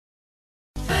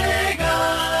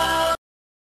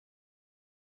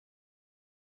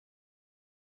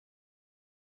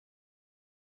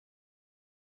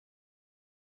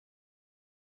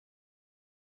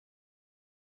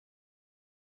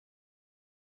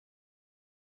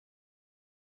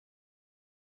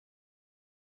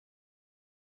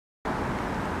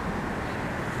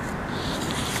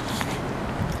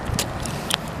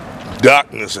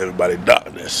Darkness, everybody,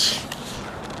 darkness.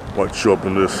 Might show up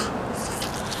in this.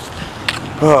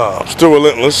 I'm still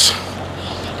relentless,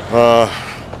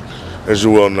 as you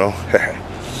well know.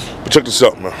 But check this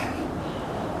out, man.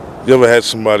 You ever had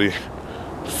somebody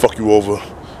fuck you over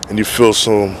and you feel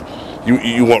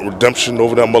you want redemption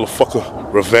over that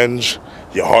motherfucker? Revenge?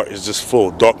 Your heart is just full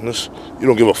of darkness. You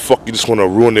don't give a fuck, you just want to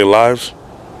ruin their lives?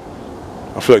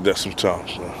 I feel like that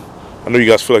sometimes, man. I know you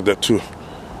guys feel like that too.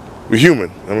 We're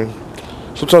human. I mean,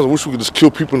 sometimes I wish we could just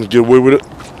kill people and get away with it.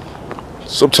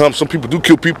 Sometimes some people do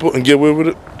kill people and get away with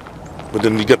it. But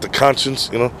then you get the conscience,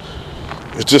 you know.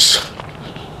 It's just,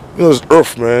 you know, this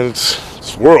earth, man,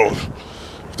 this world.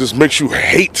 It just makes you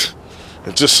hate.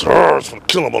 And just want to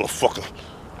kill a motherfucker.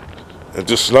 And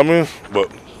just, you know what I mean?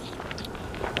 But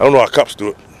I don't know how cops do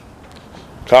it.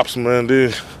 Cops, man,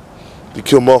 they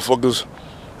kill motherfuckers.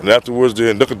 And afterwards, they're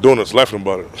in Dunkin' Donuts laughing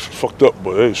about it. It's fucked up,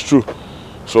 but hey, it's true.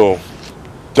 So,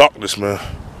 darkness, man.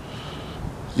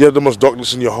 You have that much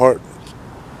darkness in your heart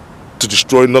to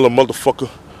destroy another motherfucker.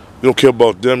 You don't care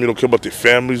about them. You don't care about their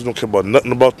families. You don't care about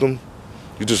nothing about them.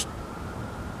 You just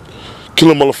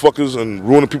killing motherfuckers and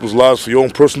ruining people's lives for your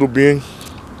own personal being.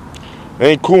 It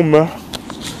ain't cool, man.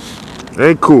 It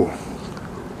ain't cool.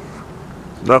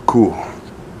 Not cool.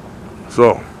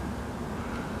 So,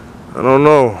 I don't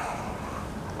know.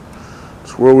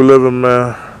 It's where we live in,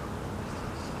 man.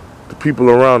 The people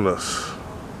around us.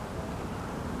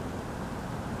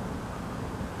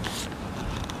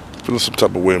 Feeling some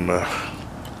type of way, man.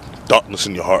 Darkness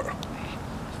in your heart.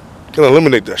 You gotta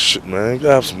eliminate that shit, man. You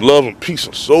gotta have some love and peace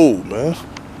and soul, man.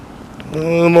 I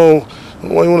don't know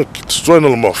why you wanna destroy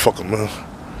another motherfucker, man.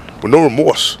 With no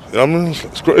remorse. You know what I mean?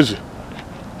 It's crazy.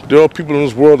 There are people in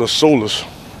this world that are soulless.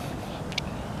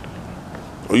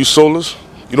 Are you soulless?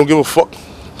 You don't give a fuck?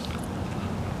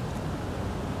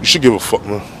 You should give a fuck,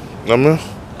 man. You know what I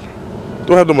mean?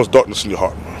 Don't have that much darkness in your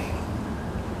heart, man.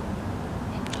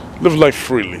 Live life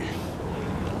freely.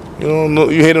 You know,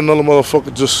 you hate another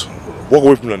motherfucker, just walk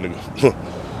away from that nigga. Know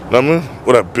what I mean?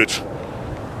 Or that bitch.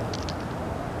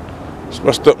 It's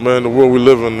messed up, man, the world we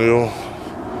live in, you know.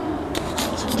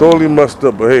 It's totally messed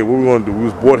up, but hey, what we gonna do? We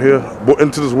was brought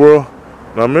into this world,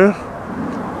 know what I mean?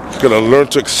 You gotta learn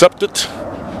to accept it.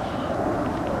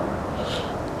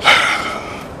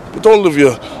 But don't live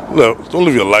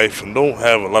your life and don't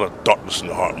have a lot of darkness in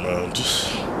your heart, man.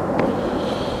 Just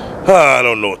I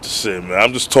don't know what to say, man.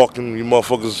 I'm just talking, you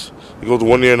motherfuckers, you go to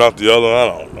one ear and out the other, I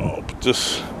don't know. But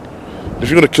just, if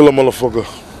you're gonna kill a motherfucker,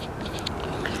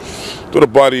 throw the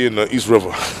body in the East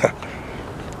River.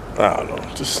 I don't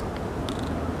know, just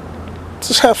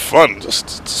have fun.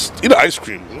 Just eat ice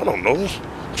cream, I don't know.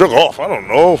 Jerk off, I don't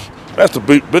know. That's the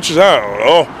bitches, I don't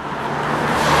know.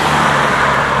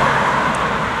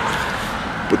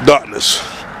 But darkness,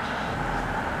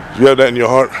 if you have that in your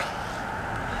heart,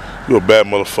 you're a bad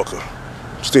motherfucker.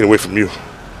 Staying away from you.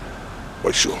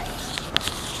 Quite sure.